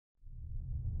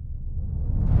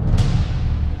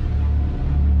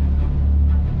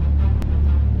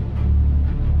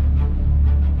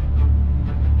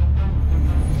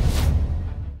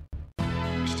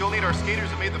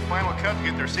out to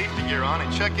get their safety gear on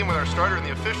and check in with our starter in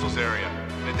the officials area.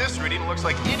 And at this reading, it looks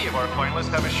like any of our finalists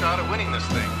have a shot at winning this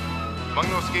thing. Among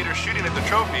those skaters shooting at the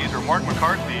trophies are Mark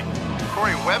McCarthy,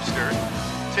 Corey Webster,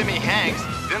 Timmy Hanks,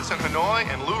 Vincent Hanoi,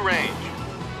 and Lou Range.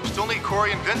 We still need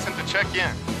Corey and Vincent to check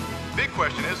in. The big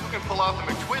question is, who can pull off the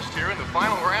McTwist here in the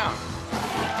final round?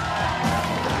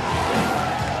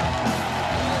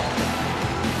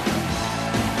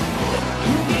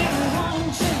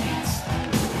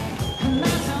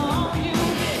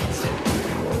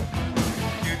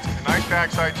 Nice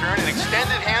backside turn, an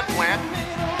extended hand plant.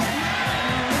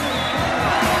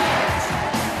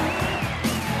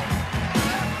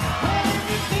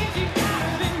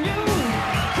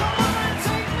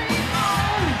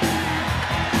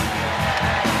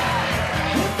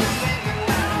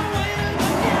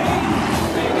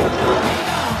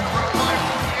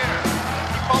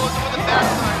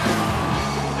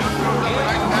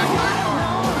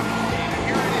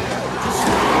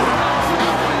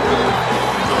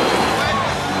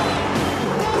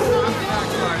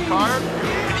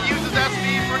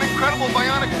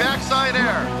 Bionic backside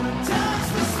air.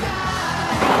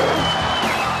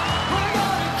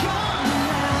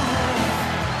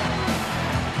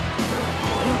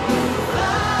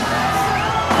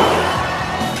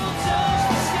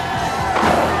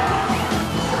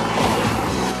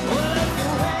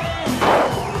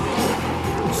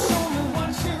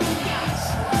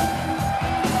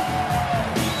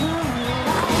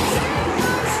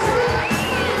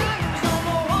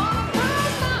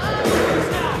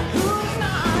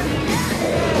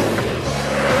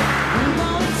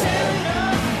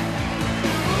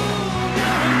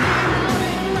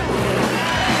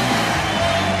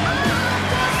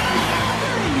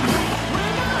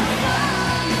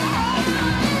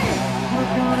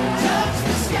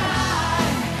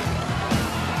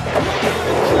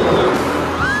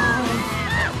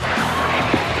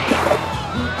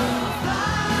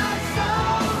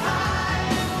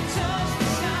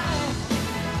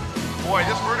 Boy,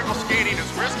 this vertical skating is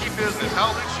risky business.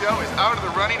 Hal Lucio is out of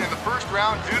the running in the first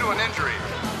round due to an injury.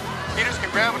 Skaters can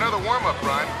grab another warm-up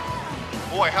run.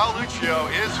 Boy, Hal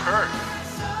Lucio is hurt.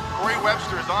 Corey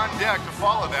Webster is on deck to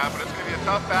follow that, but it's going to be a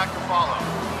tough back to follow.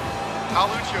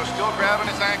 Hal Lucio still grabbing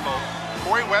his ankle.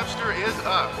 Corey Webster is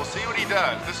up. We'll see what he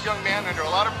does. This young man under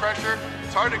a lot of pressure.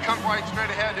 It's hard to come right straight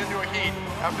ahead into a heat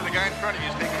after the guy in front of you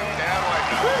is taking a bad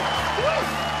wipeout.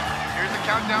 Here's the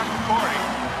countdown for Corey.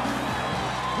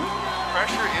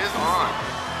 Pressure is on.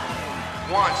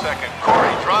 1 second.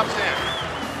 Corey drops in.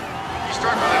 He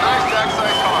starts with a nice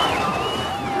backside car.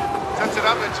 Sets it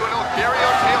up into an little Dario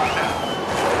tail tap.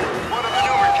 What a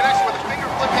maneuver. Connects with a finger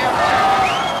flip hand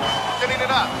flip. Getting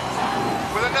it up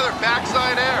with another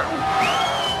backside air.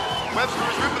 Webster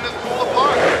is ripping this pool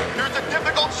apart. Here's a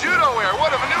difficult judo air.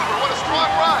 What a maneuver. What a strong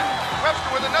run.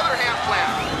 Webster with another hand plant.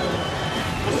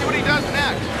 We'll see what he does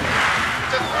next.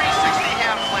 It's a 360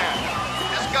 hand plant.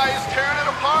 This guy is tearing it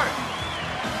apart.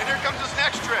 And here comes his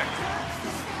next trick.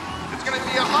 It's going to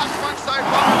be a hot front side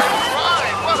bumper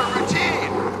grind. What a routine.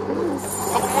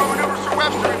 A couple more maneuvers for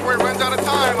Webster before he runs out of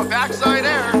time. A backside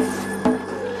air. And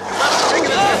Webster making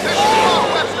a transition.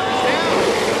 Oh, Webster is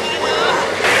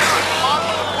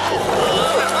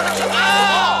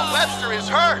down. Webster is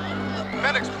hurt.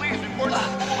 Medics, please report to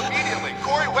the pool immediately.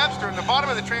 Corey Webster in the bottom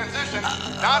of the transition,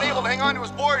 not able to hang on to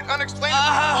his board,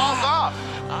 unexplainably falls off.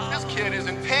 This kid is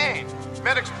in pain.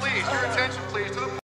 Medics, please, your attention, please, to the